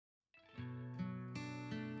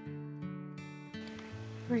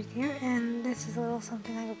Right here, and this is a little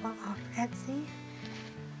something I bought off Etsy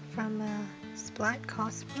from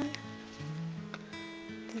Splatcosplay.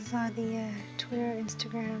 These are the Twitter,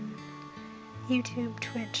 Instagram, YouTube,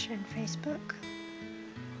 Twitch, and Facebook.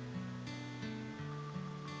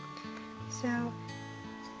 So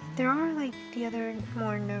there are like the other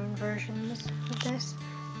more known versions of this,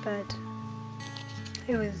 but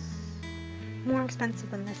it was more expensive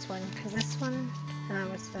than this one, because this one,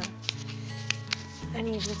 I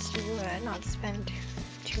needed to not spend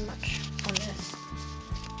too much on this.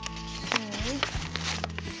 So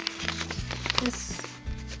this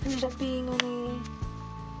ended up being only,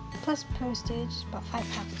 plus postage, about £5,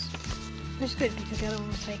 which is good because the other one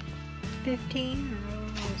was like 15, and the other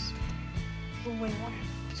one was way more.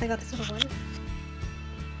 So I got this little one.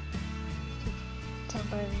 Tell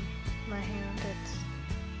by my hand, it's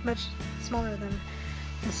much smaller than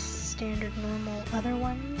the standard normal other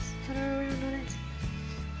ones that are around on Etsy.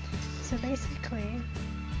 So basically,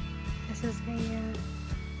 this is a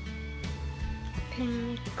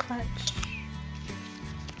pin clutch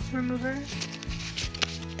remover,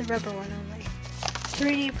 the rubber one only.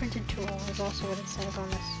 3D printed tool is also what it says on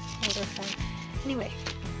this older phone. Anyway,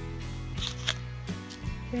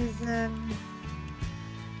 there's you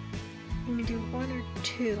can do 1 or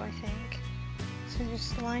 2, I think. So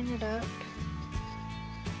just line it up.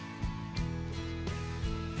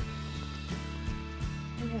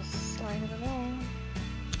 And just slide it along.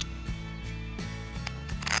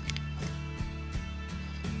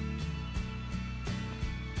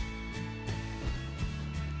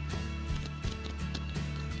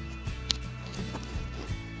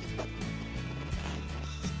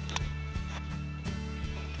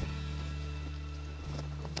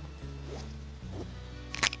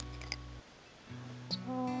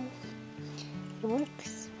 It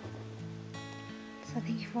works. So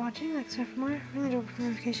thank you for watching. Like, subscribe for more. Really don't for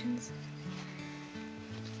notifications.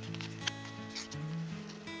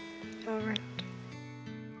 Over.